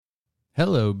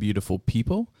Hello, beautiful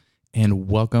people, and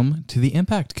welcome to the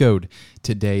Impact Code.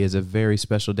 Today is a very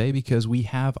special day because we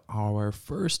have our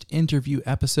first interview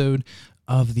episode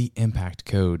of the Impact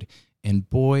Code, and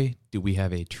boy, do we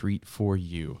have a treat for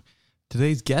you.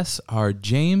 Today's guests are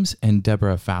James and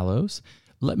Deborah Fallows.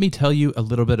 Let me tell you a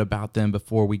little bit about them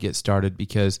before we get started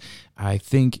because I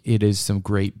think it is some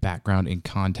great background and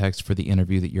context for the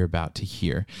interview that you're about to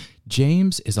hear.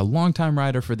 James is a longtime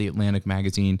writer for the Atlantic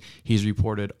magazine. He's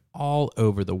reported all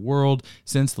over the world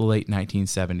since the late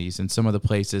 1970s, and some of the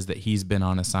places that he's been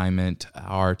on assignment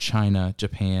are China,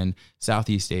 Japan,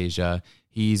 Southeast Asia.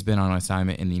 He's been on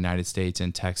assignment in the United States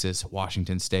and Texas,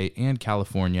 Washington State, and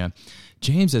California.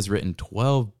 James has written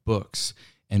 12 books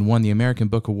and won the American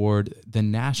Book Award, the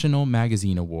National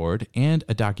Magazine Award, and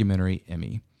a documentary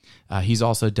Emmy. He's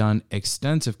also done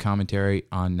extensive commentary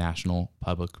on National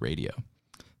Public Radio.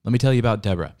 Let me tell you about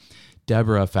Deborah.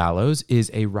 Deborah Fallows is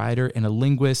a writer and a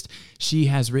linguist. She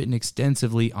has written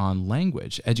extensively on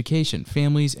language, education,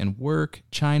 families and work,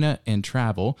 China, and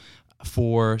travel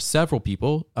for several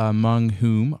people, among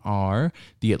whom are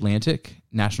The Atlantic,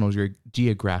 National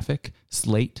Geographic,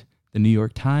 Slate, the New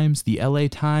York Times, the LA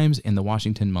Times, and the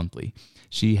Washington Monthly.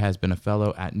 She has been a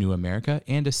fellow at New America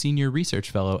and a senior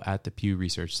research fellow at the Pew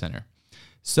Research Center.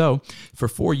 So, for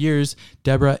 4 years,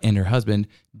 Deborah and her husband,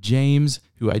 James,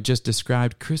 who I just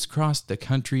described, crisscrossed the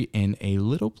country in a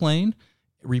little plane,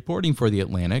 reporting for The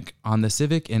Atlantic on the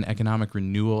civic and economic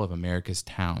renewal of America's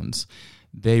towns.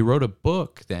 They wrote a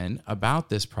book then about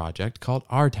this project called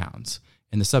Our Towns,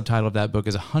 and the subtitle of that book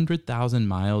is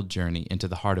 100,000-Mile Journey into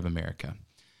the Heart of America.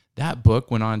 That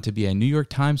book went on to be a New York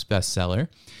Times bestseller,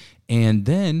 and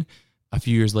then a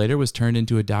few years later was turned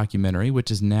into a documentary,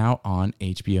 which is now on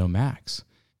HBO Max.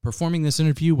 Performing this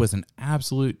interview was an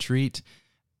absolute treat.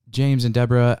 James and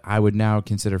Deborah, I would now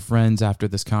consider friends after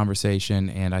this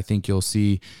conversation, and I think you'll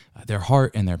see their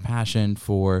heart and their passion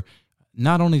for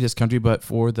not only this country, but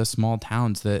for the small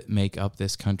towns that make up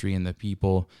this country and the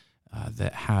people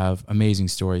that have amazing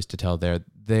stories to tell there.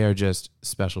 They are just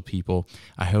special people.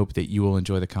 I hope that you will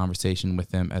enjoy the conversation with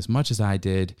them as much as I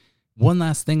did. One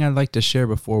last thing I'd like to share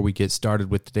before we get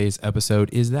started with today's episode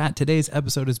is that today's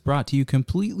episode is brought to you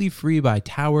completely free by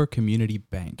Tower Community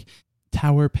Bank.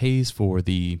 Tower pays for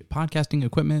the podcasting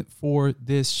equipment for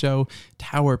this show.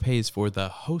 Tower pays for the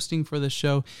hosting for the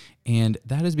show. And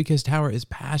that is because Tower is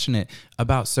passionate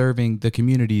about serving the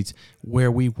communities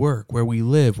where we work, where we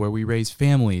live, where we raise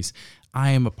families.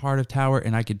 I am a part of Tower,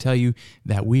 and I can tell you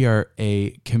that we are a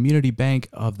community bank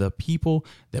of the people,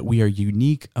 that we are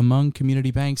unique among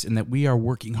community banks, and that we are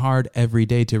working hard every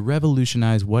day to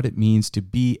revolutionize what it means to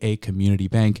be a community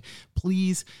bank.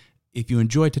 Please, if you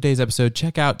enjoyed today's episode,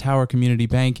 check out Tower Community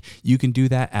Bank. You can do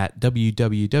that at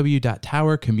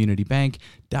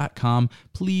www.towercommunitybank.com.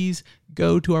 Please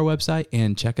go to our website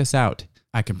and check us out.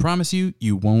 I can promise you,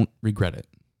 you won't regret it.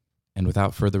 And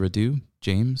without further ado,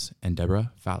 James and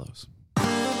Deborah Fallows.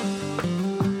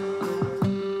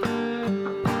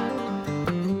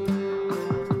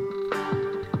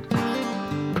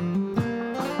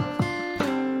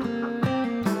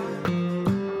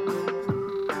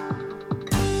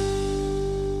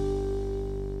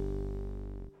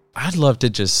 I'd love to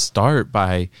just start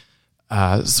by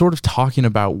sort of talking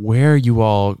about where you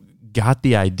all got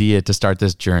the idea to start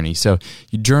this journey. So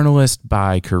you're a journalist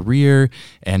by career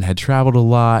and had traveled a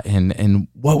lot. And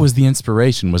what was the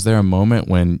inspiration? Was there a moment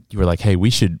when you were like, hey, we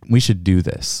should do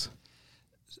this?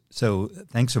 So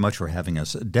thanks so much for having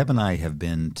us. Deb and I have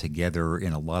been together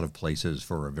in a lot of places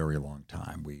for a very long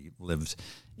time. We lived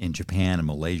in Japan and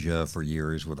Malaysia for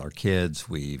years with our kids.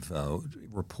 We've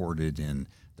reported in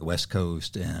the West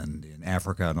Coast and in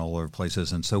Africa and all over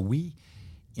places. And so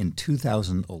in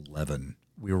 2011,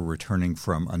 we were returning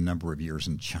from a number of years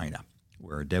in China,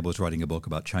 where Deb was writing a book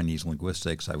about Chinese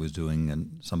linguistics. I was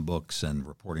doing some books and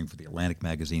reporting for the Atlantic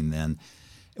magazine then.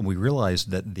 And we realized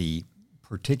that the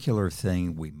particular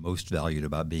thing we most valued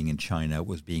about being in China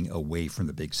was being away from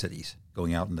the big cities,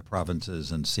 going out in the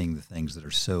provinces and seeing the things that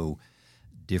are so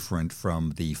different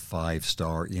from the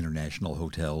 5-star international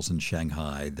hotels in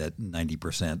Shanghai that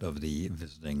 90% of the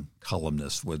visiting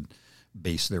columnists would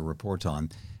base their reports on.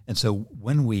 And so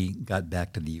when we got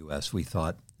back to the U.S., we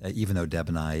thought, even though Deb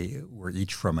and I were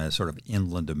each from a sort of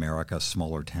inland America,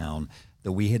 smaller town,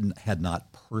 that we had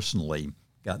not personally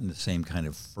gotten the same kind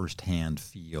of firsthand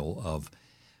feel of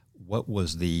what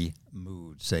was the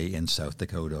mood, say, in South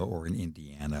Dakota or in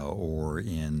Indiana or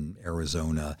in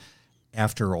Arizona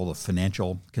after all the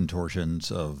financial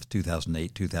contortions of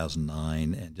 2008,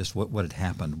 2009, and just what had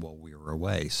happened while we were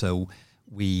away. So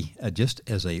we, just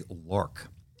as a lark,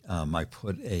 I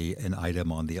put an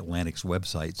item on the Atlantic's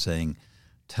website saying,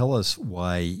 tell us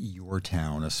why your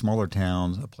town, a smaller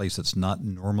town, a place that's not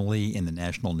normally in the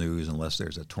national news unless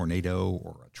there's a tornado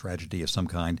or a tragedy of some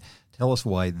kind, tell us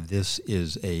why this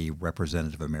is a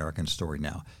representative American story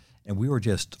now. And we were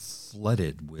just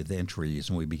flooded with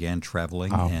entries when we began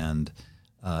traveling. Wow. And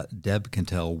Deb can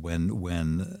tell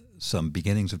when some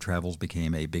beginnings of travels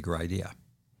became a bigger idea.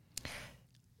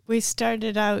 We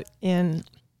started out in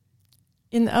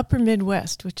the upper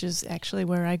Midwest, which is actually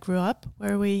where I grew up,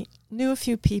 where we knew a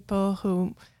few people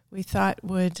who we thought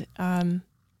would kind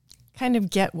of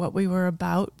get what we were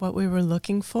about, what we were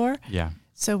looking for. Yeah.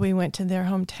 So we went to their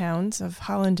hometowns of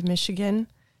Holland, Michigan,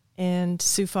 and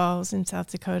Sioux Falls in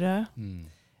South Dakota.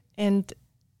 And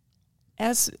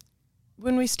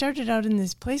when we started out in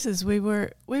these places, we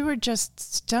were just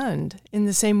stunned in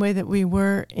the same way that we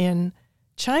were in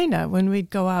China when we'd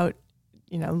go out,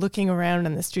 looking around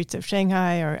on the streets of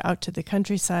Shanghai or out to the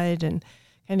countryside and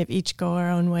kind of each go our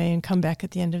own way and come back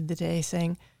at the end of the day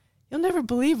saying, "You'll never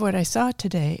believe what I saw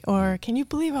today," or "Can you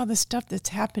believe all the stuff that's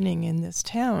happening in this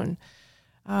town?"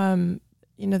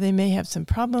 They may have some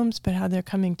problems, but how they're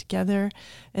coming together.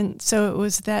 And so it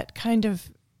was that kind of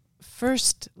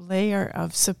first layer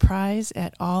of surprise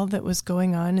at all that was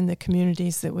going on in the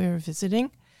communities that we were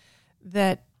visiting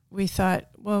that we thought,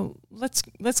 well, let's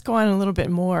go on a little bit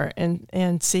more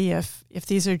and see if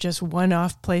these are just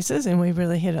one-off places and we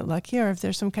really hit it lucky, or if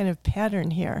there's some kind of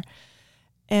pattern here.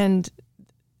 And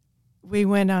we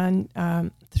went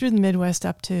on through the Midwest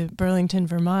up to Burlington,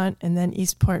 Vermont, and then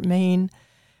Eastport, Maine.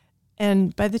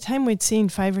 And by the time we'd seen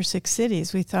 5 or 6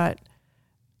 cities, we thought,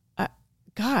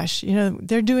 gosh,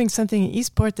 they're doing something in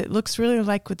Eastport that looks really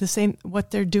like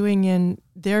what they're doing in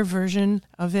their version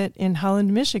of it in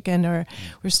Holland, Michigan, or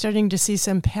we're starting to see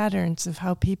some patterns of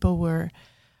how people were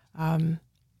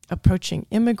approaching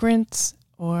immigrants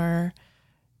or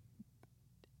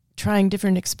trying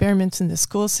different experiments in the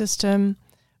school system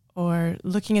or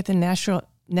looking at the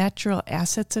natural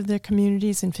assets of their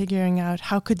communities and figuring out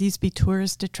how could these be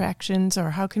tourist attractions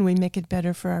or how can we make it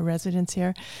better for our residents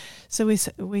here. So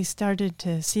we started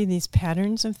to see these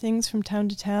patterns of things from town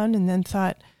to town and then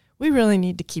thought, we really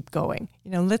need to keep going.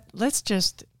 Let's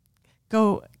just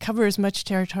go cover as much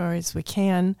territory as we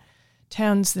can,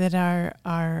 towns that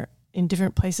are in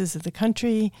different places of the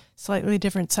country, slightly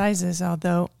different sizes,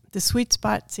 although the sweet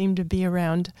spot seemed to be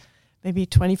around maybe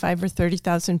 25 or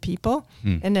 30,000 people.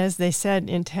 And as they said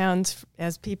in towns,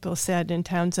 as people said in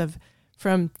towns of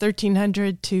from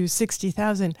 1,300 to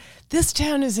 60,000, this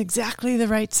town is exactly the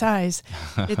right size.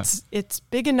 It's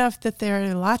big enough that there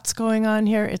are lots going on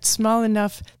here. It's small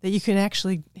enough that you can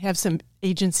actually have some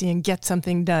agency and get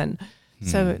something done.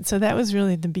 So that was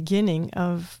really the beginning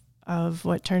of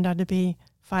what turned out to be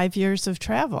 5 years of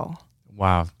travel.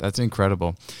 Wow, that's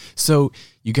incredible. So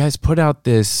you guys put out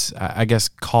this,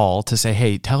 call to say,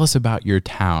 hey, tell us about your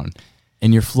town,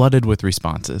 and you're flooded with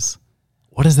responses.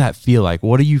 What does that feel like?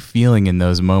 What are you feeling in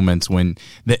those moments when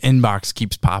the inbox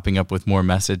keeps popping up with more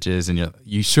messages and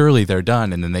you surely they're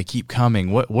done and then they keep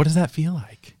coming? What does that feel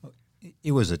like?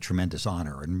 It was a tremendous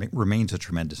honor and remains a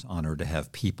tremendous honor to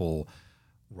have people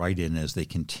write in as they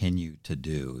continue to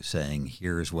do, saying,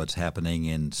 here's what's happening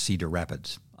in Cedar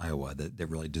Rapids, Iowa, that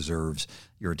really deserves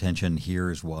your attention.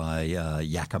 Here's why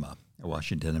Yakima,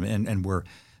 Washington. And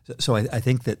I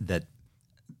think that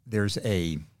there's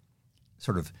a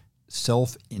sort of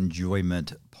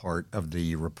self-enjoyment part of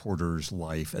the reporter's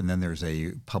life, and then there's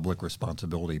a public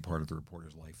responsibility part of the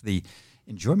reporter's life. The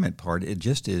enjoyment part, it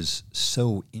just is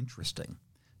so interesting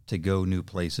to go new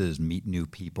places, meet new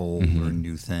people, learn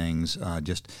new things,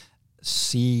 just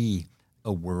see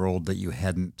a world that you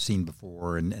hadn't seen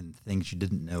before and things you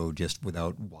didn't know just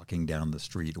without walking down the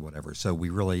street or whatever. So we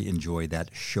really enjoy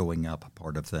that showing up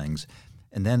part of things.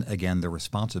 And then, again, the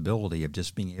responsibility of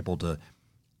just being able to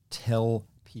tell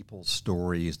people's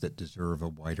stories that deserve a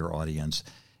wider audience.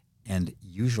 And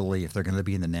usually, if they're going to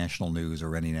be in the national news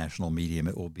or any national medium,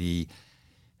 it will be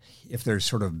if there's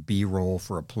sort of B-roll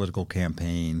for a political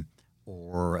campaign,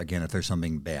 or again, if there's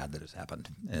something bad that has happened,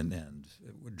 and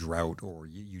drought, or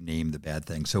you name the bad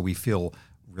thing. So we feel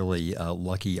really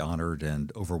lucky, honored,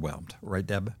 and overwhelmed. Right,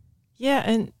 Deb? Yeah,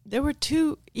 and there were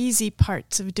 2 easy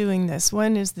parts of doing this.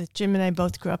 One is that Jim and I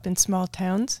both grew up in small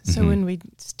towns. So when we'd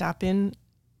stop in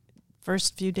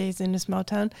first few days in a small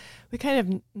town, we kind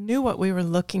of knew what we were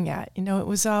looking at. It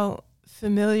was all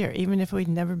familiar, even if we'd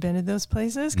never been to those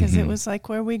places, because it was like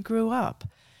where we grew up.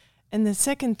 And the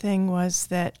second thing was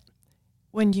that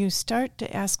when you start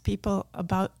to ask people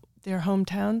about their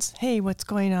hometowns, hey, what's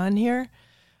going on here?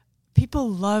 People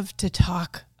love to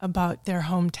talk about their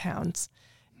hometowns.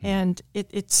 And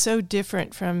it's so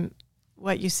different from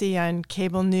what you see on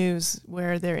cable news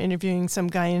where they're interviewing some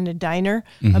guy in a diner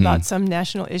Mm-hmm. about some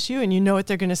national issue, and you know what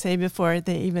they're going to say before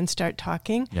they even start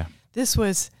talking. Yeah. This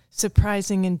was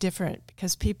surprising and different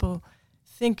because people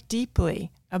think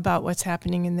deeply about what's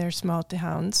happening in their small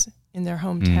towns, in their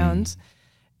hometowns,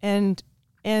 and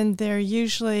they're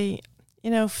usually,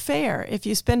 fair. If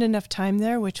you spend enough time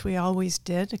there, which we always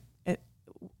did,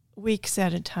 weeks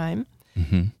at a time,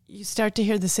 Mm-hmm. you start to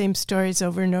hear the same stories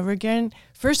over and over again.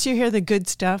 First you hear the good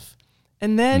stuff,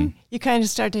 and then you kind of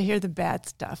start to hear the bad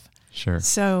stuff. Sure.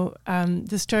 So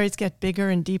the stories get bigger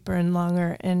and deeper and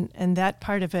longer, and that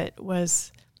part of it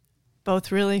was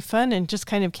both really fun and just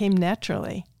kind of came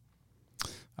naturally.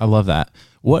 I love that.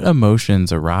 What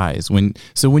emotions arise when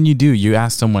you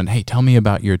ask someone, hey, tell me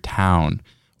about your town?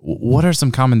 What are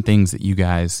some common things that you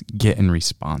guys get in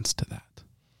response to that?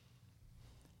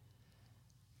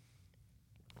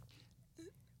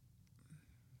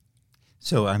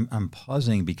 So I'm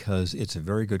pausing because it's a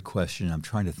very good question. I'm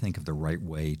trying to think of the right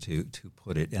way to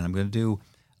put it, and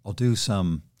I'll do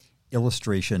some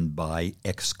illustration by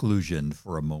exclusion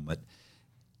for a moment.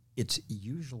 It's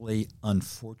usually,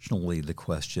 unfortunately,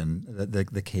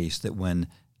 the case that when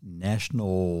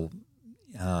national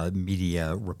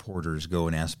media reporters go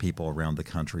and ask people around the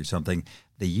country something,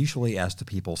 they usually ask the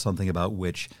people something about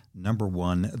which, number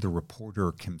one, the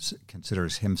reporter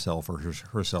considers himself or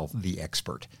herself the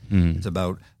expert. Mm. It's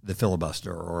about the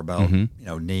filibuster or about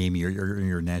name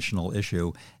your national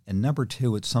issue. And number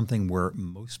two, it's something where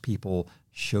most people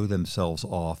show themselves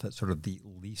off at sort of the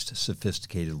least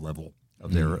sophisticated level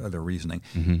of their reasoning.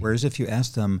 Mm-hmm. Whereas if you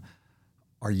ask them,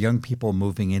 are young people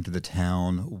moving into the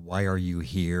town? Why are you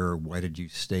here? Why did you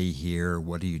stay here?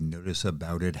 What do you notice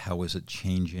about it? How is it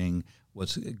changing?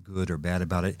 What's good or bad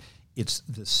about it? It's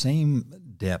the same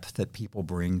depth that people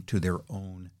bring to their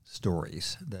own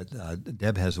stories. That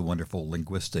Deb has a wonderful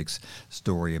linguistics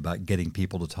story about getting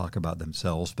people to talk about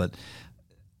themselves, but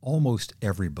almost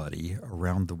everybody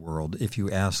around the world, if you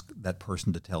ask that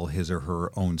person to tell his or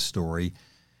her own story,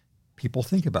 people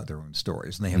think about their own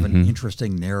stories, and they have an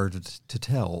interesting narrative to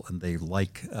tell, and they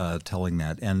like telling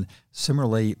that. And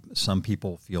similarly, some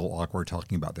people feel awkward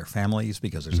talking about their families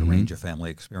because there's a range of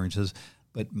family experiences,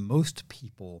 but most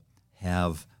people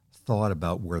have thought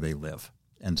about where they live.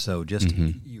 And so just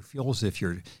you feel as if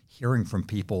you're hearing from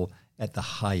people at the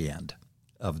high end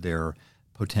of their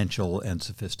potential and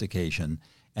sophistication.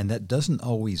 And that doesn't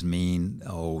always mean,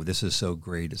 oh, this is so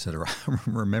great, et cetera.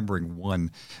 I'm remembering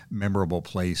one memorable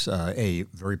place, a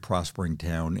very prospering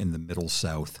town in the Middle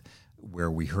South, where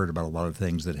we heard about a lot of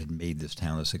things that had made this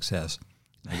town a success.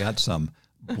 I got some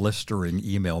blistering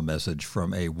email message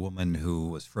from a woman who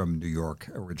was from New York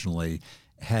originally,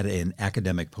 had an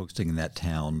academic posting in that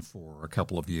town for a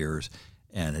couple of years,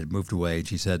 and had moved away. And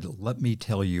she said, let me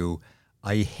tell you,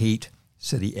 I hate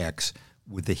City X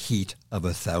with the heat of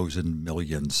 1,000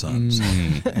 million suns.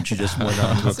 And she just went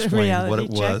on to explain what it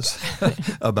was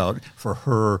about for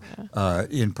her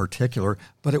in particular.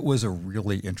 But it was a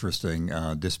really interesting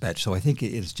dispatch. So I think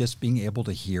it's just being able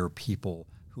to hear people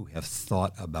who have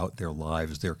thought about their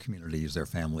lives, their communities, their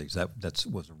families. That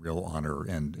was a real honor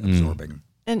and absorbing.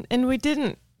 And we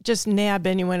didn't just nab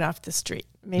anyone off the street.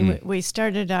 I mean, we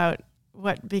started out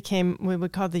what became, we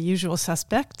would call the usual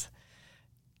suspects,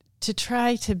 to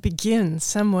try to begin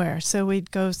somewhere. So we'd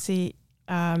go see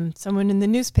someone in the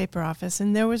newspaper office,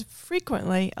 and there was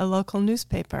frequently a local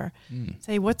newspaper.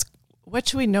 Say, what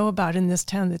should we know about in this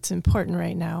town that's important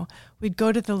right now? We'd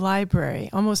go to the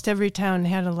library. Almost every town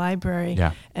had a library.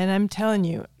 Yeah. And I'm telling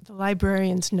you, the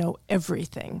librarians know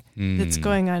everything that's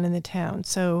going on in the town.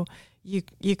 So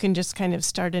you can just kind of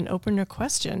start an opener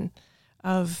question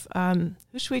of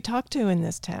who should we talk to in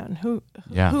this town?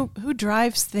 Who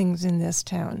drives things in this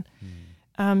town?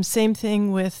 Same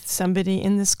thing with somebody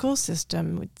in the school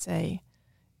system would say,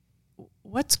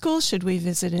 what school should we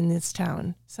visit in this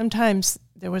town? Sometimes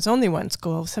there was only one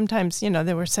school. Sometimes,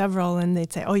 there were several, and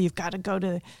they'd say, oh, you've got to go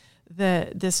to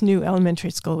this new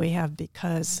elementary school we have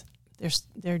because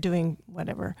they're doing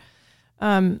whatever.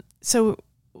 So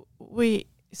we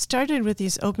started with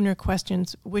these opener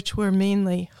questions, which were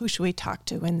mainly, who should we talk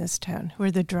to in this town? Who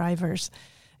are the drivers?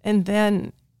 And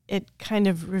then it kind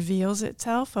of reveals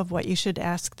itself of what you should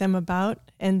ask them about.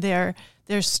 And their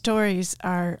stories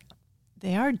are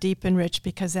deep and rich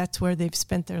because that's where they've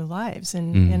spent their lives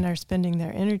and are spending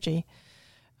their energy.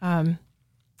 But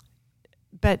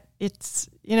it's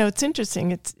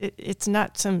interesting. It's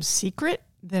not some secret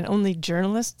that only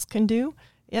journalists can do.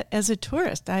 As a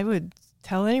tourist, I would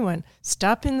tell anyone,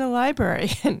 stop in the library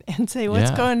and say,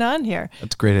 what's going on here?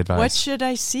 That's great advice. What should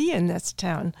I see in this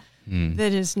town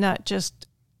that is not just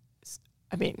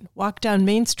walk down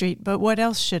Main Street, but what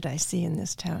else should I see in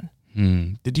this town?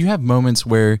 Did you have moments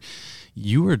where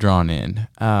you were drawn in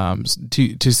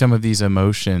to some of these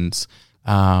emotions,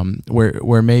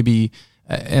 where maybe,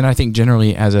 and I think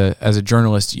generally as a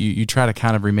journalist, you try to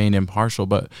kind of remain impartial,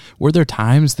 but were there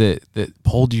times that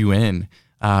pulled you in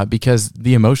because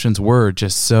the emotions were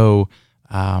just so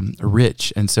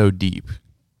rich and so deep?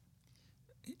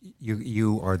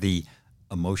 You are the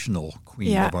emotional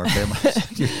queen of our family.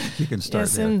 you can start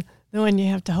there. And the one you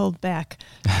have to hold back.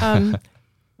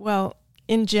 Well,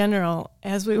 in general,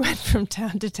 as we went from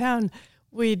town to town,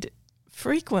 we'd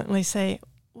frequently say,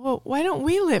 well, why don't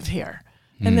we live here?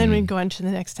 And then we'd go on to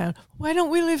the next town. Why don't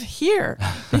we live here?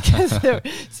 Because there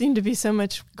seemed to be so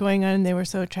much going on and they were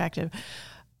so attractive.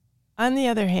 On the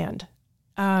other hand,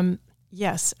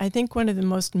 yes, I think one of the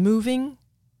most moving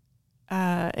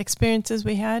experiences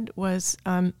we had was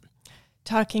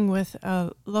talking with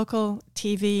a local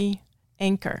TV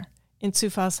anchor in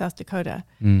Sioux Falls, South Dakota,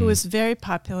 who was very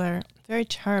popular, very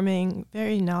charming,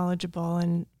 very knowledgeable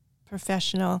and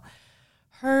professional.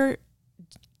 Her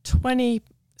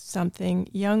 20-something,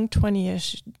 young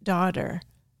 20-ish daughter,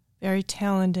 very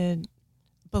talented,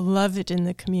 beloved in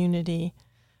the community,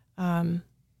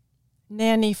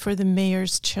 nanny for the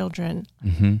mayor's children,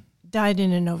 died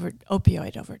in an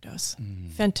opioid overdose,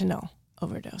 fentanyl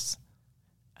overdose.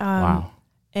 Wow.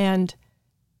 And,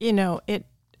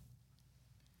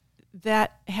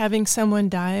 that having someone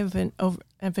die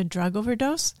of a drug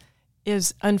overdose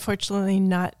is unfortunately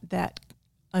not that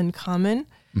uncommon.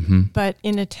 But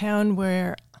in a town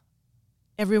where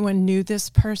everyone knew this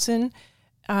person,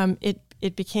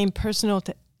 it became personal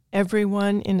to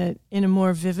everyone in a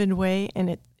more vivid way,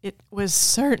 and it was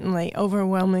certainly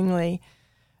overwhelmingly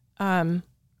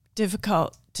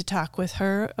difficult to talk with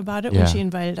her about it when she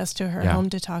invited us to her home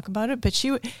to talk about it. But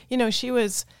she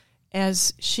was,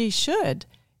 as she should,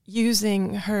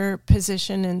 using her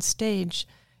position and stage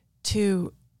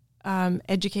to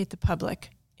educate the public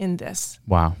in this.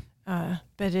 Wow.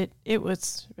 But it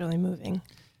was really moving.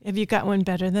 Have you got one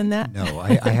better than that? No,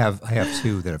 I have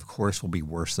two that, of course, will be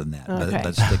worse than that. Okay.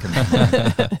 But sticking with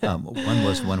that. One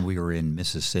was when we were in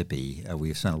Mississippi.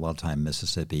 We spent a lot of time in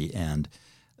Mississippi, and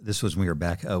this was when we were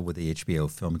back with the HBO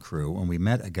film crew, and we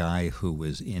met a guy who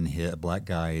was a black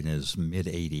guy in his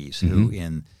mid-80s, who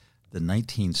in the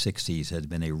 1960s had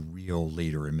been a real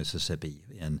leader in Mississippi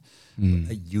in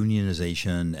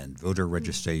unionization and voter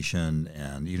registration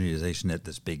and unionization at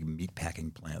this big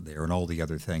meatpacking plant there and all the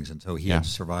other things. And so he had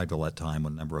survived all that time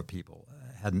when a number of people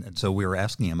hadn't. And so we were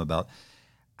asking him about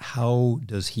how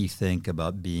does he think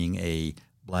about being a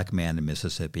black man in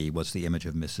Mississippi? What's the image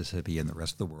of Mississippi in the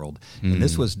rest of the world? And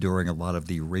this was during a lot of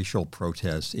the racial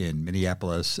protests in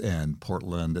Minneapolis and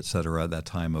Portland, et cetera, that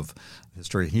time of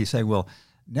history. He said, well,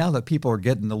 now that people are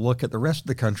getting to look at the rest of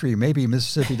the country, maybe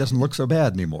Mississippi doesn't look so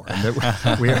bad anymore. And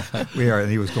that we are. And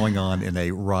he was going on in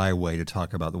a wry way to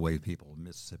talk about the way people in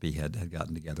Mississippi had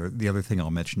gotten together. The other thing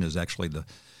I'll mention is actually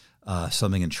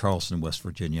something in Charleston, West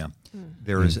Virginia.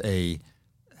 There is a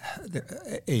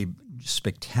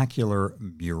spectacular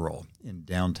mural in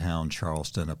downtown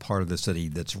Charleston, a part of the city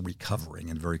that's recovering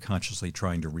and very consciously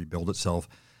trying to rebuild itself,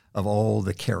 of all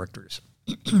the characters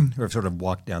who have sort of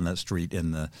walked down that street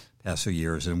in the past few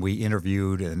years. And we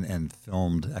interviewed and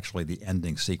filmed actually the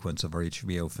ending sequence of our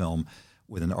HBO film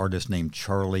with an artist named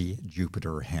Charlie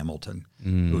Jupiter Hamilton,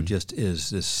 who just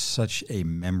is such a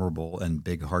memorable and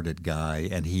big-hearted guy.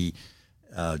 And he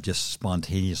just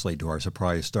spontaneously, to our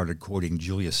surprise, started quoting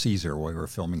Julius Caesar while we were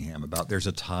filming him about there's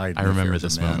a tide. I remember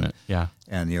this moment, yeah.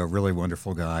 And, really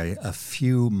wonderful guy. A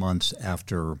few months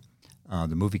after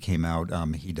the movie came out,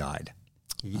 he died.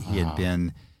 He had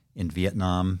been in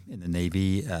Vietnam in the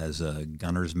Navy as a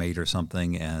gunner's mate or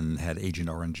something and had Agent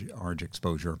Orange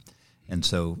exposure, and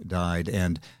so died.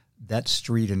 And that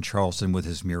street in Charleston with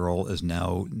his mural is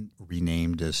now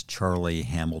renamed as Charlie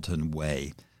Hamilton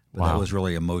Way. But that was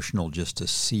really emotional just to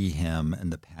see him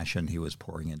and the passion he was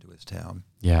pouring into his town.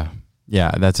 Yeah,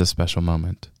 that's a special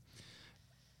moment.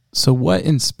 So what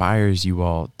inspires you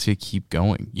all to keep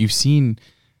going? You've seen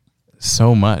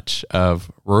so much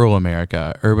of rural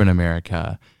America, urban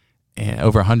America, and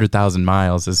over 100,000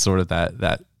 miles is sort of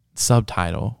that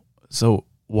subtitle. So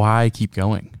why keep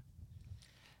going?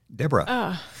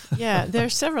 Deborah. Yeah, there are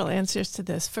several answers to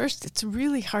this. First, it's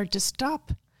really hard to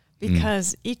stop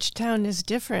because each town is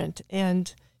different.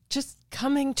 And just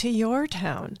coming to your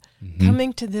town,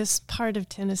 coming to this part of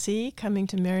Tennessee, coming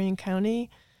to Marion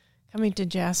County, coming to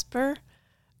Jasper,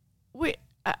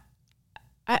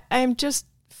 I'm just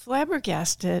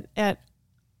flabbergasted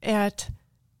at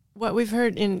what we've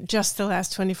heard in just the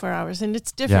last 24 hours, and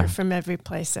it's different from every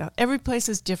place else. Every place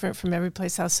is different from every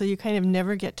place else, so you kind of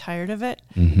never get tired of it.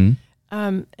 Mm-hmm.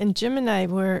 And Jim and I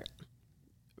were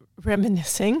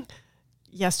reminiscing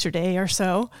yesterday or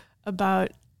so about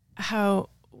how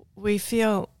we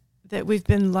feel that we've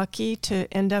been lucky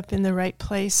to end up in the right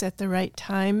place at the right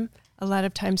time a lot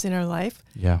of times in our life.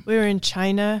 Yeah. We were in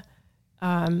China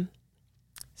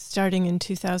starting in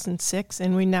 2006,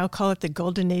 and we now call it the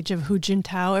golden age of Hu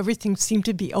Jintao. Everything seemed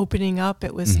to be opening up.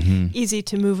 It was easy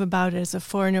to move about as a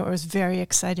foreigner. It was very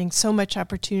exciting. So much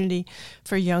opportunity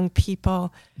for young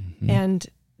people, and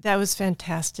that was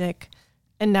fantastic.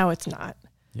 And now it's not.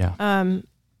 Yeah.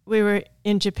 We were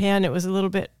in Japan. It was a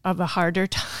little bit of a harder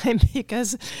time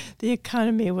because the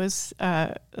economy was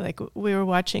we were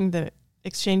watching the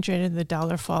exchange rate of the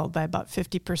dollar fall by about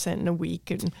 50% in a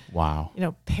week, and wow,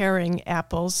 paring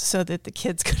apples so that the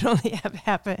kids could only have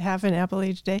half an apple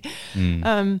each day.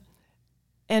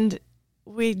 And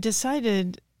we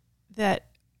decided that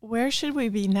where should we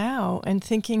be now, and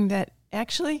thinking that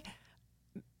actually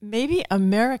maybe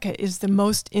America is the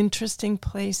most interesting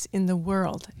place in the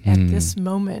world at this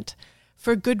moment,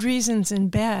 for good reasons and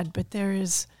bad, but there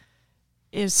is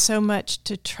so much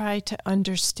to try to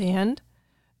understand.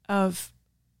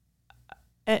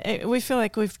 We feel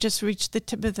like we've just reached the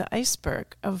tip of the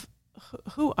iceberg of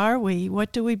who are we?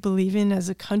 What do we believe in as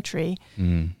a country?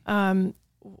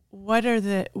 What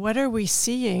are we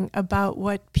seeing about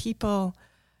what people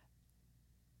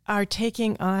are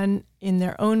taking on in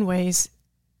their own ways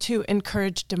to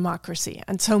encourage democracy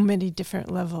on so many different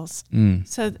levels?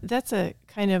 So that's a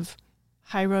kind of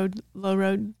high road, low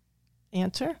road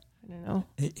answer. I don't know.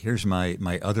 Here's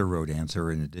my other road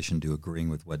answer, in addition to agreeing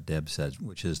with what Deb said,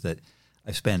 which is that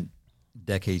I've spent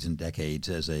decades and decades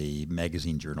as a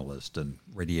magazine journalist and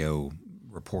radio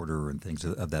reporter and things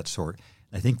of that sort.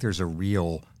 I think there's a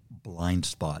real blind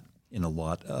spot in a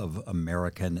lot of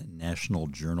American national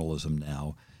journalism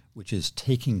now, which is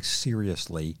taking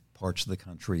seriously parts of the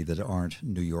country that aren't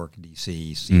New York,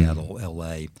 D.C., Seattle,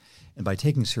 L.A. And by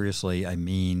taking seriously, I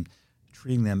mean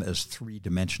treating them as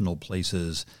three-dimensional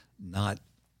places, not,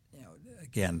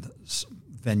 again,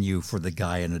 venue for the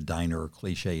guy in a diner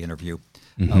cliche interview.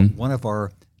 One of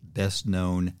our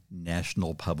best-known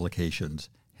national publications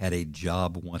had a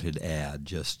job-wanted ad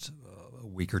just a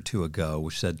week or two ago,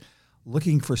 which said,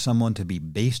 looking for someone to be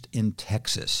based in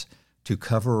Texas to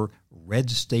cover red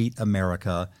state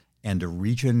America and a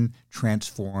region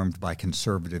transformed by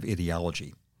conservative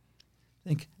ideology. I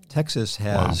think Texas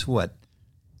has,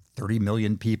 30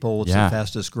 million people. It's the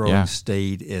fastest growing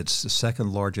state. It's the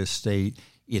second largest state.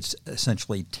 It's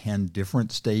essentially 10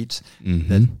 different states.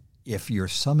 That if you're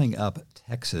summing up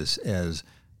Texas as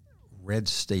red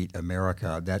state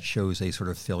America, that shows a sort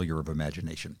of failure of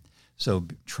imagination. So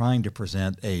trying to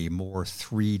present a more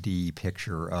 3D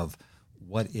picture of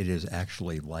what it is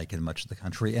actually like in much of the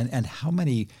country, and how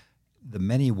the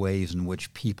many ways in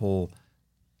which people,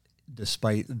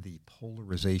 despite the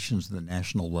polarizations at the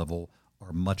national level,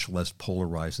 are much less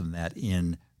polarized than that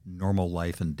in normal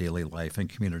life and daily life and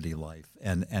community life,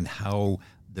 and how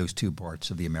those two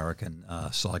parts of the American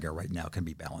saga right now can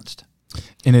be balanced.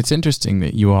 And it's interesting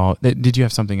that you all, did you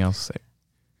have something else to say?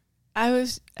 I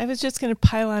was just going to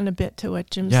pile on a bit to what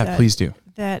Jim said. Yeah, please do.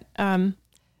 That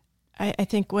I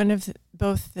think one of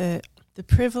both the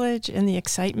privilege and the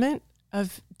excitement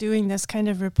of doing this kind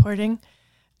of reporting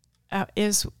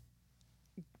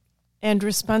and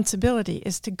responsibility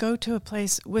is to go to a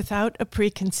place without a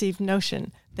preconceived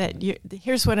notion that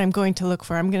here's what I'm going to look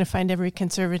for. I'm going to find every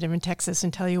conservative in Texas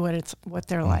and tell you what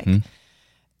they're like.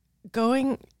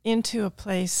 Going into a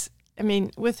place, I mean,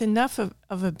 with enough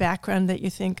of a background that you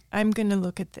think, I'm going to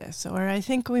look at this, or I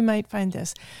think we might find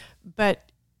this, but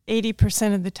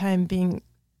 80% of the time being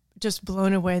just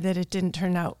blown away that it didn't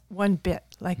turn out one bit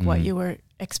like what you were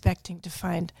expecting to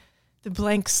find. The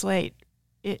blank slate,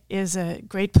 it is a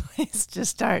great place to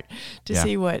start to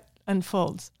see what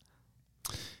unfolds.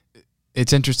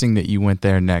 It's interesting that you went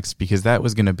there next, because that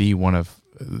was going to be one of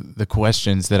the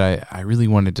questions that I really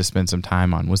wanted to spend some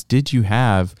time on. Was, did you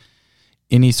have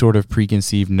any sort of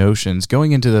preconceived notions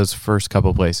going into those first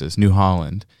couple places, New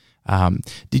Holland?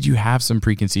 Did you have some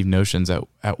preconceived notions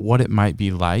at what it might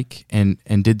be like, and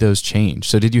did those change?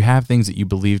 So did you have things that you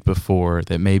believed before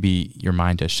that maybe your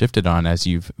mind has shifted on as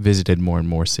you've visited more and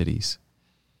more cities?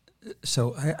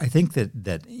 So I think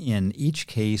that in each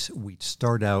case, we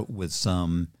start out with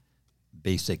some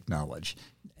basic knowledge.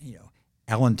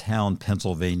 Allentown,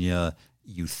 Pennsylvania,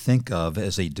 you think of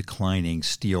as a declining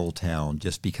steel town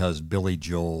just because Billy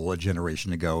Joel, a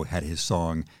generation ago, had his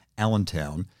song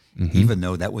Allentown. even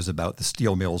though that was about the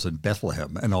steel mills in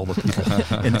Bethlehem and all the people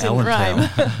in Allentown.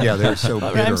 Yeah, they're so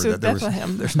bitter that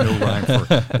there's no rhyme for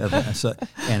Bethlehem. So,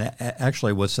 and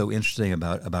actually, what's so interesting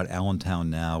about Allentown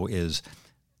now is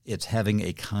it's having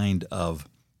a kind of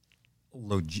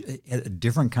a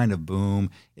different kind of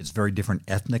boom. It's very different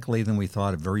ethnically than we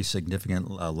thought. A very significant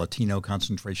Latino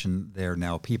concentration there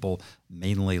now. People,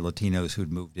 mainly Latinos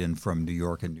who'd moved in from New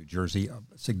York and New Jersey,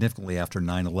 significantly after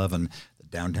 9/11. The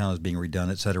downtown is being redone,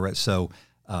 et cetera. So,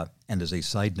 and as a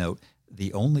side note,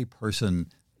 the only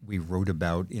person we wrote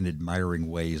about in admiring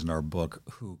ways in our book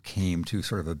who came to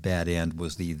sort of a bad end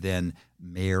was the then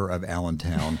mayor of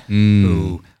Allentown,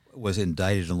 who was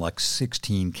indicted on like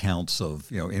 16 counts of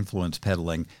influence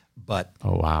peddling, but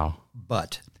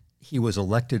But he was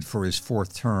elected for his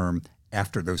fourth term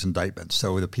after those indictments.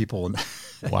 So the people,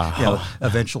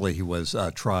 eventually he was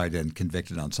tried and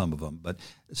convicted on some of them. But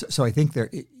so I think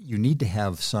you need to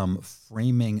have some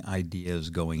framing ideas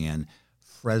going in.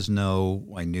 Fresno,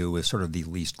 I knew, is sort of the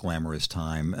least glamorous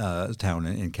town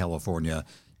in California,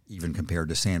 even compared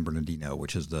to San Bernardino,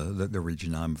 which is the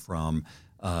region I'm from.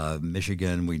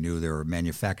 Michigan, we knew there were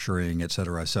manufacturing, et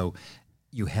cetera. So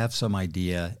you have some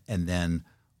idea, and then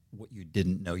what you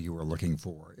didn't know you were looking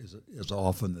for is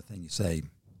often the thing you say,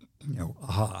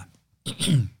 aha.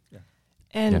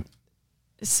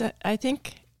 So I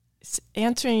think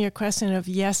answering your question of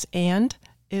yes and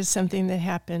is something that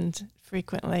happened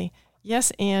frequently.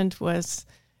 Yes and was,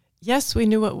 yes, we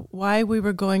knew why we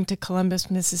were going to Columbus,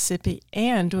 Mississippi,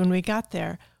 and when we got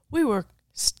there, we were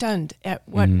stunned at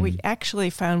what we actually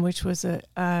found, which was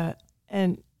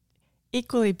an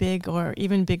equally big or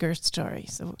even bigger story.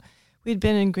 So we'd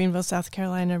been in Greenville, South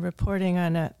Carolina, reporting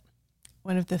on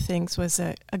one of the things was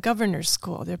a governor's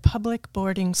school. They're public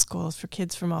boarding schools for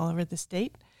kids from all over the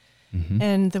state.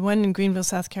 And the one in Greenville,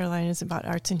 South Carolina is about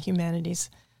arts and humanities.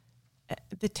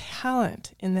 The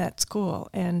talent in that school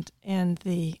and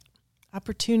the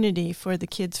opportunity for the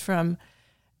kids from,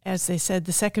 as they said,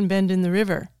 the second bend in the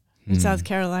river in South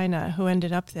Carolina who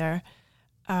ended up there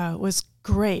was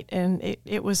great. And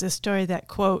it was a story that,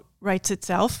 quote, writes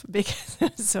itself because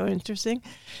it's so interesting.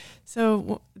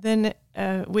 So then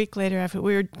a week later, after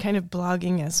we were kind of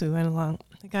blogging as we went along,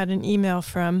 I got an email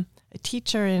from a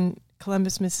teacher in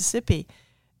Columbus, Mississippi,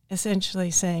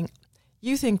 essentially saying,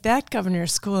 you think that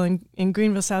governor's school in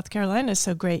Greenville, South Carolina is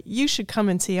so great. You should come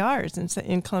and see ours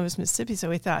in Columbus, Mississippi. So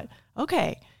we thought,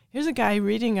 okay, here's a guy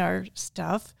reading our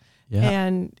stuff,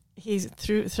 and he's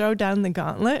throw down the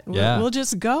gauntlet. We'll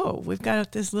just go. We've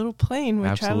got this little plane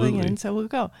we're traveling in, so we'll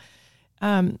go.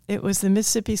 It was the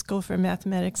Mississippi School for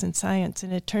Mathematics and Science,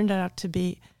 and it turned out to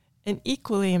be an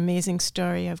equally amazing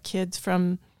story of kids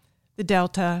from the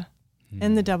Delta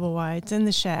and the Double Wides and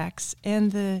the Shacks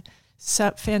and the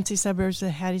fancy suburbs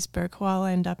of Hattiesburg who all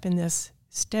end up in this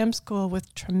STEM school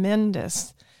with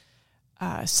tremendous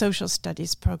social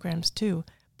studies programs too.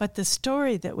 But the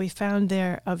story that we found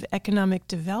there of economic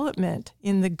development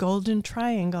in the Golden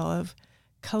Triangle of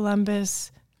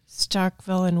Columbus,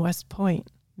 Starkville, and West Point,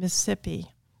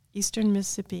 Mississippi, eastern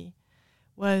Mississippi,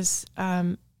 was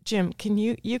Jim.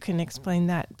 You can explain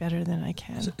that better than I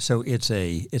can. So it's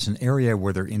an area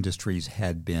where their industries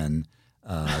had been.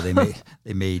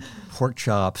 They made pork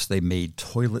chops. They made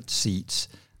toilet seats.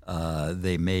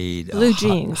 They made blue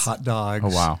jeans, hot dogs.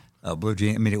 Oh wow, blue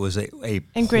jeans. I mean, it was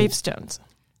and gravestones.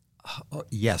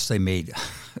 Yes, they made.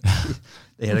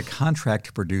 They had a contract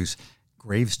to produce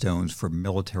gravestones for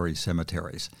military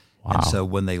cemeteries. Wow. And so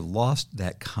when they lost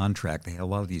that contract, they had a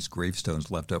lot of these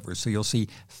gravestones left over. So you'll see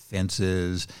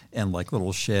fences and like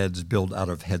little sheds built out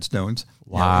of headstones.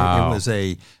 Wow. It was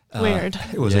weird.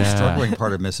 It was a struggling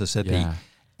part of Mississippi.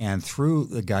 And through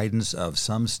the guidance of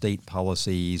some state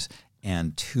policies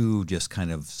and two just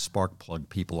kind of spark plug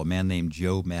people, a man named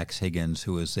Joe Max Higgins,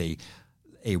 who is a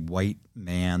white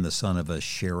man, the son of a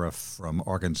sheriff from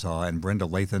Arkansas, and Brenda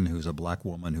Lathan, who's a black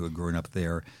woman who had grown up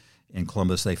there in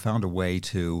Columbus, they found a way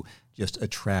to just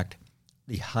attract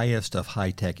the highest of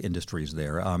high-tech industries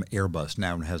there. Airbus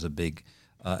now has a big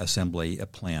assembly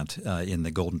plant in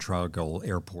the Golden Triangle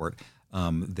Airport.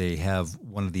 They have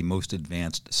one of the most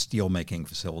advanced steelmaking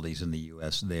facilities in the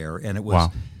U.S. there. And it was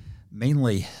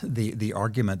mainly the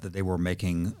argument that they were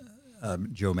making,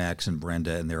 Joe Max and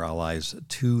Brenda and their allies,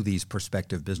 to these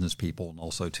prospective business people and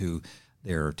also to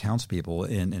their townspeople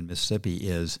in Mississippi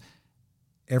is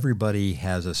everybody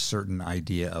has a certain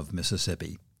idea of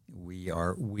Mississippi.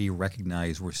 We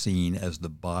recognize we're seen as the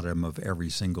bottom of every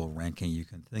single ranking you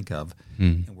can think of,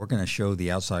 and we're going to show the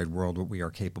outside world what we are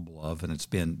capable of, and it's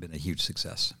been a huge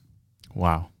success.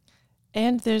 Wow.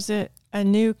 And there's a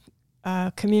new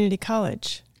community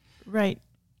college right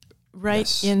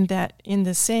right Yes. in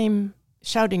the same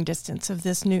shouting distance of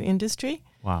this new industry.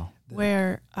 Wow.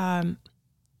 Where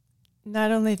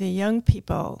not only the young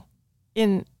people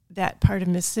in that part of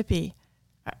Mississippi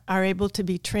are able to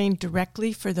be trained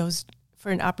directly for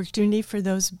an opportunity for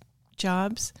those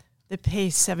jobs that pay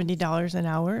 $70 an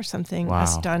hour or something Wow.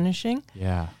 astonishing.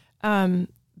 Yeah.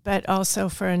 But also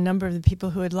for a number of the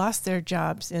people who had lost their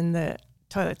jobs in the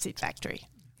toilet seat factory,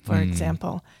 for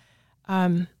example.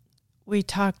 We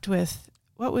talked with,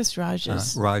 what was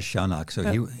Raj's? Raj Shanak.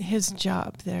 So his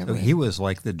job there. So he was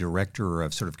like the director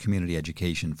of sort of community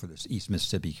education for this East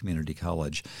Mississippi Community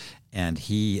College, and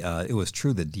it was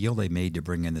true. The deal they made to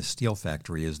bring in the steel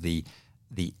factory is the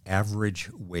average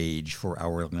wage for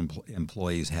our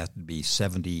employees has to be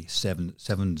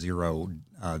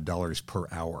 $70 per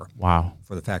hour. Wow.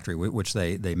 For the factory, which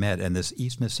they met, and this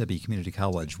East Mississippi Community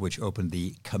College, which opened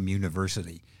the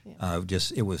Communiversity,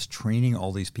 it was training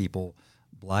all these people,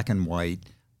 black and white,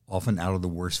 often out of the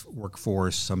worst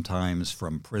workforce, sometimes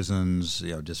from prisons,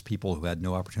 just people who had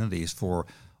no opportunities for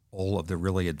all of the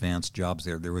really advanced jobs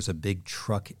there. There was a big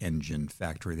truck engine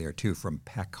factory there, too, from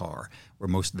PACCAR, where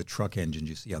most of the truck engines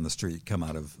you see on the street come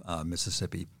out of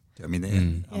Mississippi. On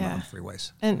the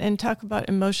freeways. And talk about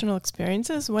emotional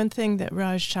experiences. One thing that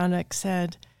Raj Chanak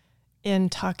said in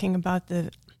talking about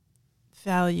the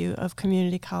value of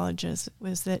community colleges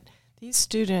was that these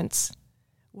students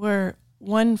were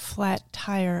one flat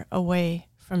tire away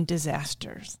from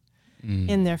disasters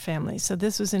in their families. So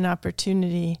this was an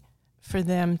opportunity for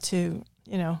them to,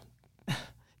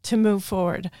 to move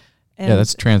forward. And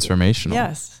that's transformational.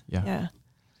 Yes. Yeah.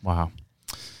 Wow.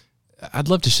 I'd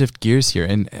love to shift gears here.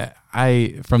 And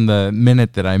from the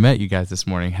minute that I met you guys this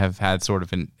morning, have had sort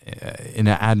of an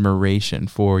admiration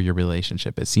for your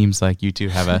relationship. It seems like you two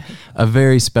have a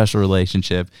very special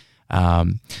relationship.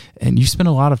 And you spent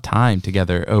a lot of time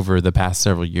together over the past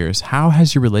several years. How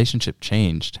has your relationship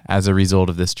changed as a result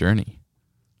of this journey?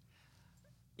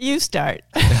 You start.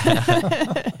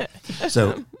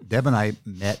 So Deb and I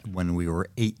met when we were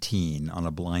 18 on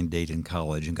a blind date in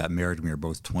college and got married when we were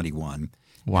both 21.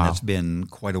 Wow. And it's been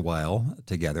quite a while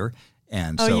together.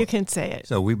 And so you can say it.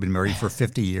 So we've been married for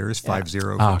 50 years, 50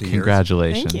 years.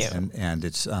 Congratulations. Thank you. And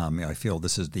it's, I feel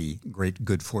this is the great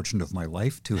good fortune of my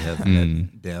life to have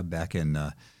met Deb back in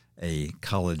a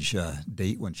college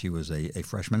date when she was a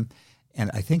freshman. And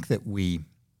I think that we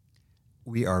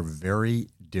are very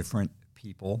different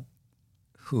people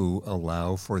who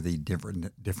allow for the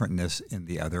differentness in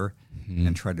the other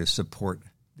and try to support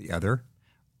the other.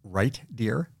 Right,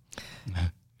 dear?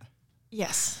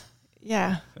 Yes.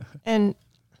 Yeah. And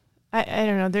I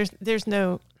don't know,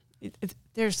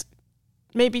 there's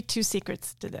maybe two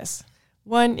secrets to this.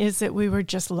 One is that we were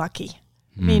just lucky.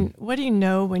 I mean, what do you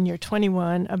know when you're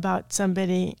 21 about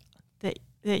somebody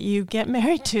that you get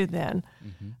married to then?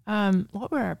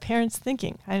 What were our parents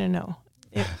thinking? I don't know.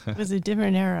 It was a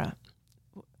different era.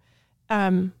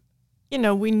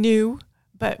 We knew,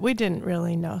 but we didn't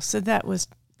really know. So that was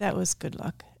good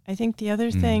luck. I think the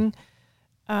other thing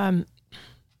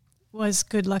was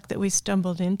good luck that we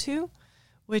stumbled into,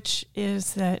 which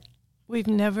is that we've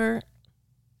never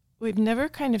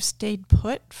kind of stayed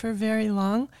put for very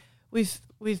long. We've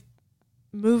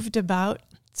moved about,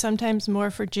 sometimes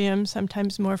more for Jim,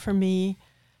 sometimes more for me,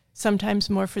 sometimes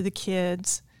more for the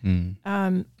kids.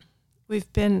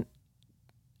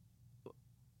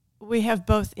 We have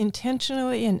both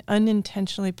intentionally and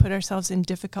unintentionally put ourselves in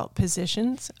difficult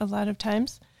positions a lot of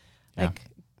times. Like,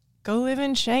 go live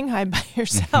in Shanghai by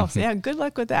yourself. Yeah, good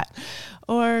luck with that.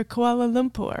 Or Kuala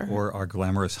Lumpur. Or our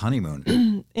glamorous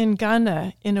honeymoon. In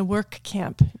Ghana, in a work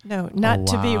camp. No, not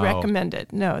to be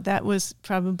recommended. No, that was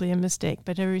probably a mistake,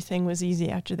 but everything was easy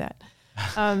after that.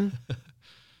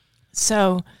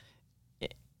 So,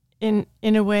 in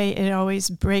a way, it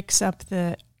always breaks up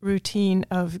the routine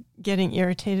of getting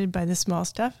irritated by the small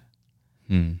stuff.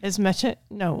 As much to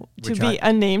be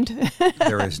unnamed.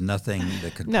 There is nothing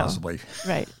that could possibly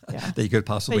right. Yeah. that you could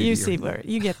possibly. But you see where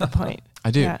you get the point.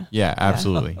 I do. Yeah,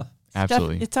 absolutely.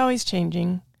 Absolutely. It's always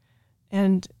changing,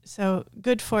 and so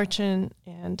good fortune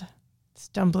and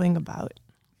stumbling about.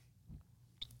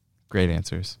 Great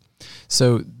answers.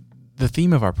 So the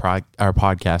theme of our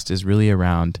podcast is really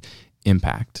around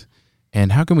impact.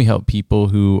 And how can we help people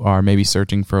who are maybe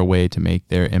searching for a way to make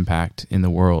their impact in the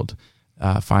world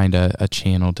find a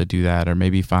channel to do that, or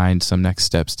maybe find some next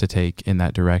steps to take in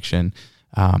that direction?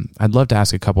 I'd love to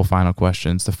ask a couple final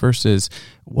questions. The first is,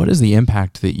 what is the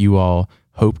impact that you all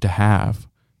hope to have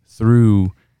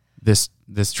through this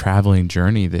traveling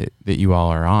journey that you all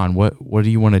are on? What do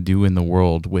you want to do in the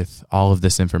world with all of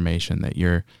this information that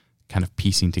you're kind of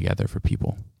piecing together for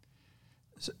people?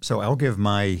 So I'll give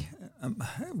my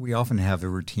We often have a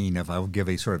routine of I will give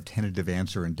a sort of tentative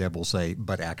answer and Deb will say,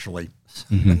 but actually.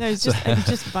 No, I'm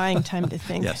just buying time to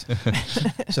think. Yes.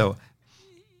 So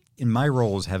in my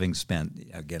role as having spent,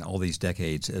 again, all these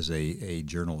decades as a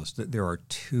journalist, there are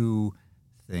two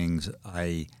things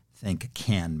I think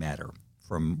can matter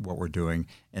from what we're doing.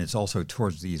 And it's also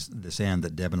towards this end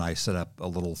that Deb and I set up a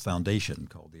little foundation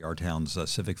called the Our Town's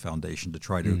Civic Foundation to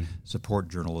try to support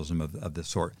journalism of this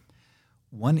sort.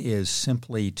 One is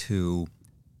simply to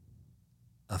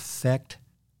affect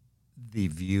the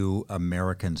view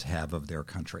Americans have of their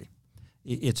country.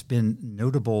 It's been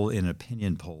notable in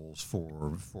opinion polls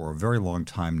for a very long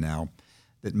time now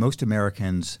that most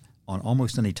Americans on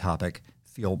almost any topic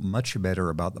feel much better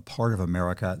about the part of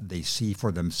America they see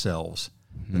for themselves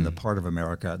than the part of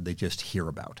America they just hear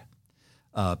about.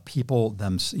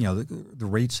 The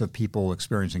rates of people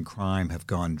experiencing crime have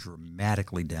gone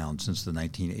dramatically down since the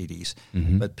 1980s,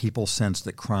 but people sense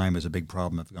that crime is a big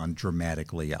problem have gone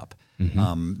dramatically up.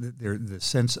 The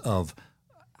sense of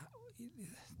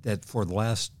that for the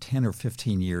last 10 or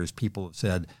 15 years, people have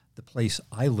said, the place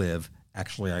I live,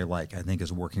 actually I think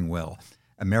is working well.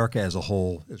 America as a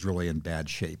whole is really in bad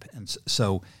shape. And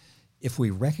so if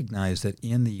we recognize that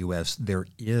in the U.S. there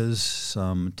is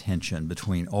some tension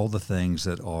between all the things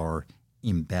that are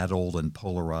embattled and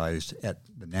polarized at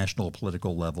the national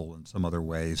political level in some other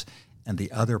ways, and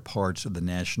the other parts of the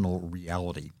national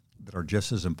reality that are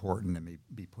just as important and may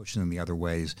be pushed in the other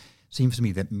ways, seems to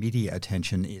me that media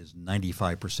attention is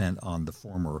 95% on the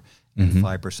former and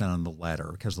 5% on the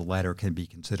latter, because the latter can be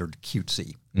considered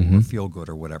cutesy or feel good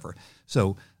or whatever.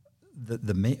 So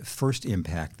the first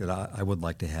impact that I would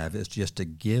like to have is just to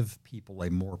give people a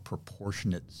more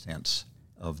proportionate sense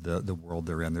of the world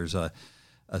they're in. There's a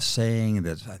saying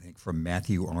that I think from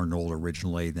Matthew Arnold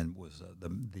originally, then was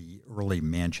the early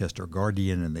Manchester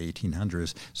Guardian in the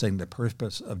 1800s, saying the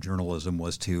purpose of journalism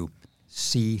was to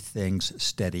see things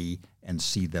steady and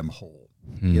see them whole.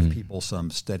 Give people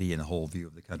some steady and whole view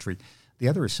of the country. The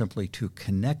other is simply to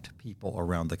connect people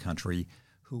around the country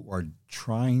who are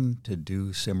trying to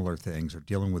do similar things or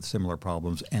dealing with similar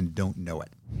problems and don't know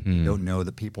it. Don't know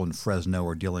that people in Fresno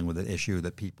are dealing with an issue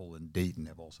that people in Dayton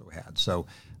have also had. So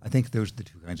I think those are the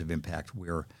two kinds of impact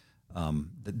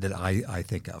that I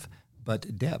think of.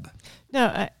 But Deb.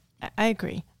 No, I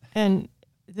agree. And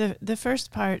the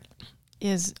first part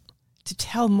is to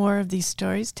tell more of these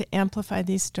stories, to amplify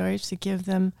these stories, to give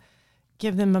them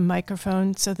a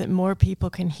microphone so that more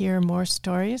people can hear more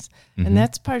stories. And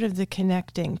that's part of the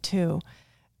connecting too.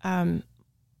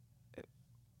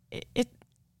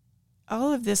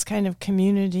 All of this kind of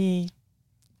community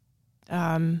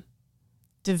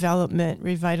development,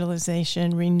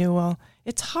 revitalization, renewal,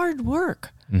 it's hard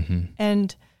work.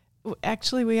 And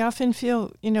actually we often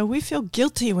feel, we feel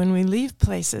guilty when we leave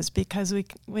places because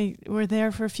we're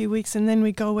there for a few weeks and then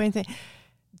we go away and think,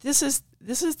 this is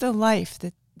the life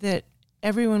that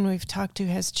everyone we've talked to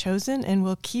has chosen and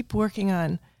will keep working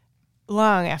on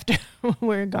long after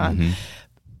we're gone.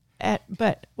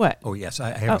 But what? Oh, yes.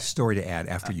 I have a story to add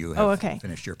after you have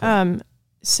finished your point.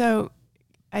 So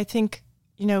I think,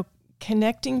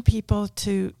 connecting people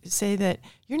to say that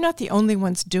you're not the only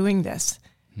ones doing this.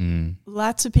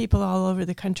 Lots of people all over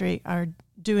the country are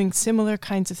doing similar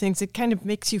kinds of things. It kind of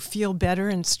makes you feel better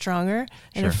and stronger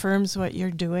and affirms what you're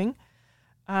doing.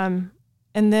 And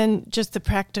then just the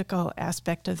practical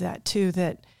aspect of that, too,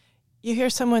 that you hear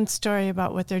someone's story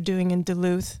about what they're doing in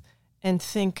Duluth and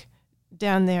think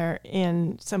down there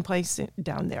in someplace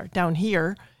down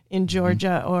here in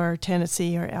Georgia or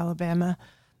Tennessee or Alabama,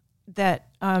 that,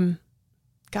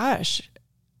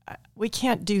 we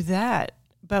can't do that,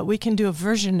 but we can do a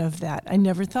version of that. I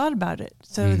never thought about it.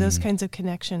 So those kinds of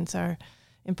connections are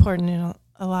important in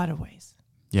a lot of ways.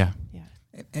 Yeah.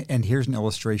 And here's an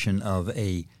illustration of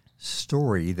a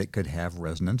story that could have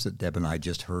resonance that Deb and I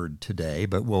just heard today,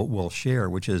 but we'll share,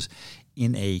 which is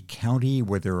in a county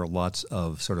where there are lots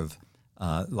of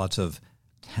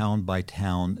town by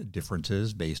town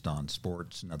differences based on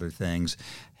sports and other things,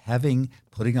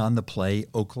 putting on the play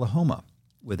Oklahoma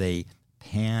with a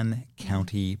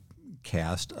pan-county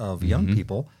cast of young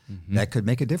people that could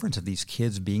make a difference of these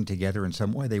kids being together in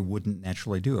some way they wouldn't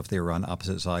naturally do if they were on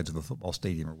opposite sides of a football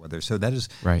stadium or whether. So that is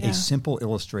a simple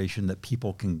illustration that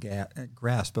people can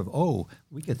grasp of,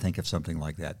 we could think of something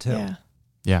like that too.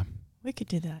 Yeah. We could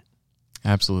do that.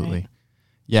 Absolutely. Right.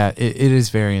 Yeah, it is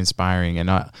very inspiring. And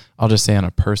I'll just say on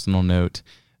a personal note,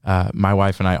 my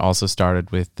wife and I also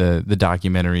started with the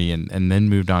documentary and then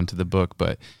moved on to the book,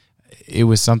 but it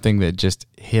was something that just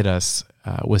hit us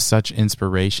with such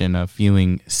inspiration of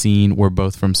feeling seen. We're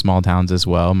both from small towns as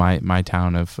well. My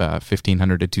town of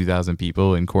 1,500 to 2,000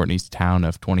 people, and Courtney's town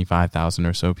of 25,000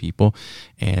 or so people.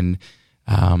 And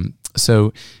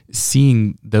so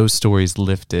seeing those stories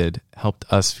lifted helped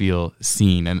us feel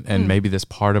seen, and maybe this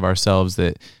part of ourselves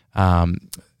that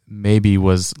maybe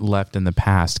was left in the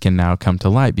past can now come to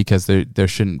light, because there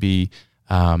shouldn't be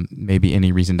maybe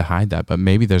any reason to hide that, but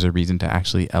maybe there's a reason to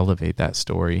actually elevate that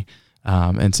story.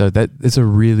 And so that it's a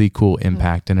really cool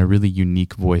impact and a really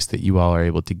unique voice that you all are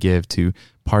able to give to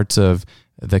parts of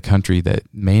the country that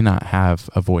may not have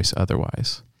a voice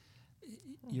otherwise.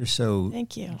 You're so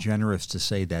Thank you. generous to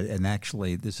say that. And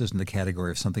actually, this isn't the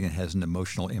category of something that has an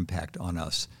emotional impact on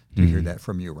us to hear that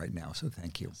from you right now. So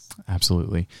thank you.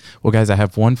 Absolutely. Well, guys, I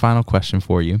have one final question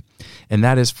for you. And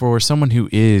that is for someone who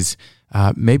is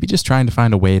maybe just trying to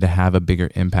find a way to have a bigger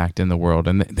impact in the world,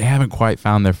 and they haven't quite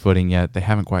found their footing yet. They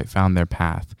haven't quite found their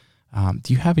path.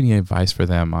 Do you have any advice for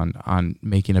them on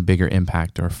making a bigger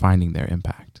impact or finding their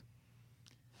impact?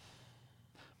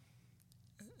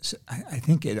 So I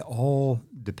think it all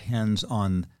depends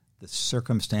on the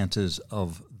circumstances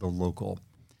of the local.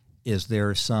 Is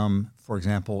there some, for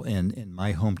example, in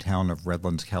my hometown of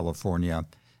Redlands, California,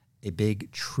 a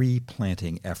big tree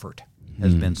planting effort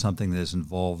has been something that has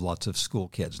involved lots of school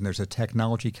kids. And there's a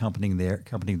technology company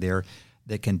there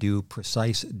that can do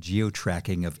precise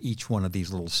geo-tracking of each one of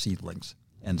these little seedlings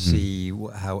and see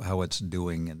how it's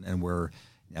doing and where,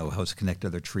 how it's connected to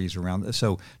other trees around.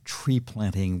 So tree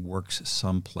planting works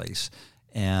someplace.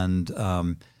 And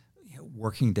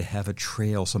working to have a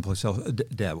trail someplace else.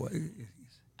 Deb.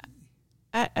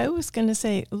 I was going to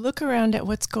say, look around at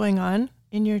what's going on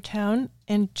in your town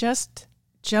and just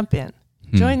jump in.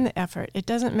 Join the effort. It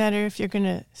doesn't matter if you're going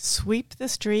to sweep the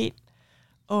street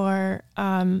or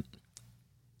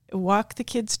walk the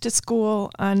kids to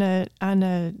school on a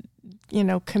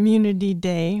community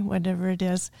day, whatever it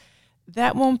is.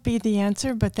 That won't be the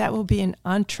answer, but that will be an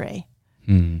entree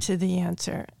to the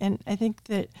answer. And I think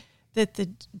that the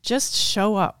just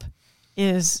show up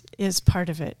is part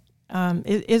of it.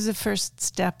 It is a first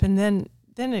step, and then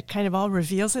it kind of all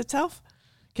reveals itself.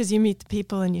 Because you meet the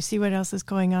people and you see what else is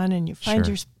going on and you find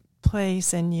your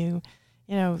place and you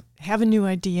have a new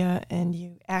idea and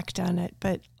you act on it.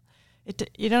 But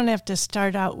you don't have to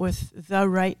start out with the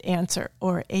right answer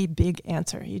or a big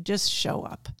answer. You just show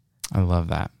up. I love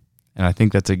that. And I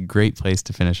think that's a great place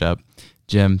to finish up.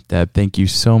 Jim, Deb, thank you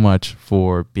so much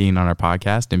for being on our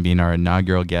podcast and being our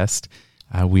inaugural guest.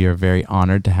 We are very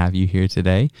honored to have you here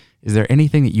today. Is there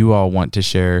anything that you all want to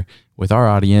share with our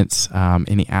audience?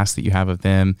 Any asks that you have of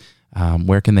them?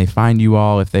 Where can they find you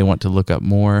all if they want to look up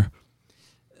more?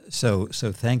 So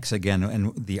thanks again,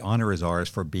 and the honor is ours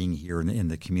for being here in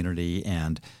the community.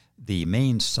 And the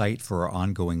main site for our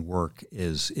ongoing work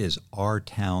is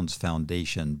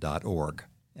ourtownsfoundation.org,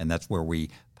 and that's where we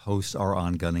post our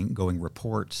ongoing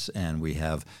reports, and we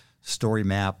have story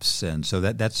maps, and so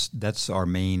that's our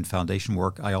main foundation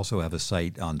work. I also have a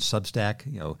site on Substack,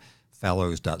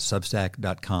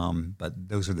 fallows.substack.com, but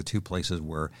those are the two places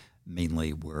where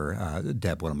mainly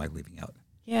Deb, what am I leaving out?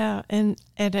 Yeah, and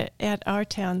at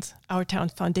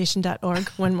ourtownsfoundation.org,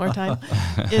 one more time,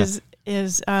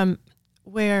 is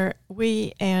where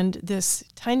we and this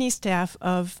tiny staff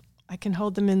of, I can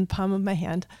hold them in the palm of my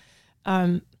hand,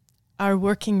 are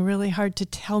working really hard to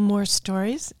tell more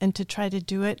stories and to try to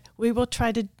do it. We will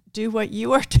try to do what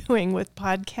you are doing with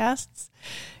podcasts.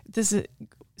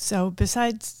 So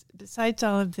besides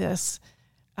all of this,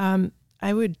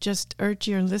 I would just urge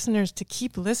your listeners to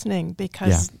keep listening,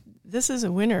 because this is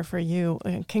a winner for you.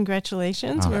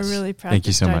 Congratulations. We're really proud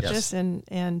to start this,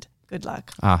 and good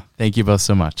luck. Thank you both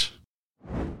so much.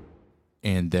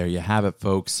 And there you have it,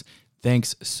 folks.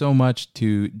 Thanks so much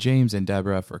to James and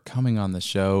Deborah for coming on the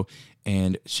show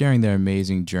and sharing their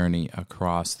amazing journey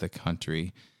across the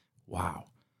country. Wow.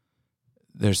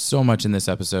 There's so much in this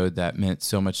episode that meant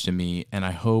so much to me, and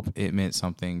I hope it meant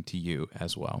something to you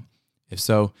as well. If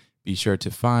so, be sure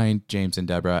to find James and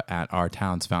Deborah at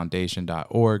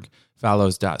ourtownsfoundation.org,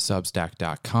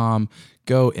 fallows.substack.com.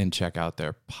 Go and check out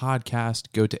their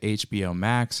podcast. Go to HBO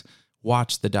Max.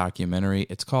 Watch the documentary.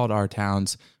 It's called Our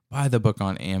Towns. Buy the book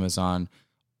on Amazon.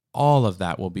 All of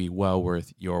that will be well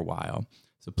worth your while.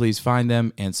 So please find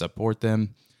them and support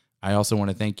them. I also want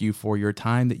to thank you for your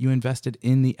time that you invested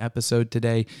in the episode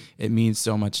today. It means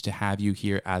so much to have you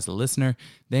here as a listener.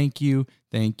 Thank you,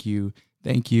 thank you,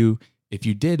 thank you. If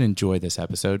you did enjoy this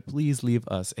episode, please leave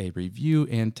us a review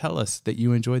and tell us that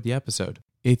you enjoyed the episode.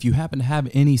 If you happen to have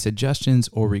any suggestions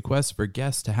or requests for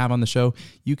guests to have on the show,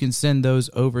 you can send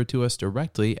those over to us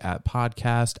directly at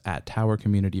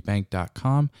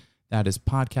podcast@towercommunitybank.com. That is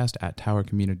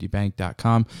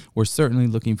podcast@towercommunitybank.com. We're certainly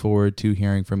looking forward to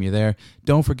hearing from you there.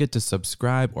 Don't forget to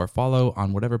subscribe or follow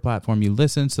on whatever platform you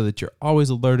listen so that you're always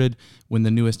alerted when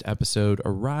the newest episode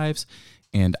arrives.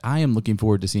 And I am looking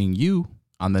forward to seeing you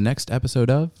on the next episode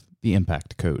of The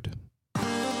Impact Code.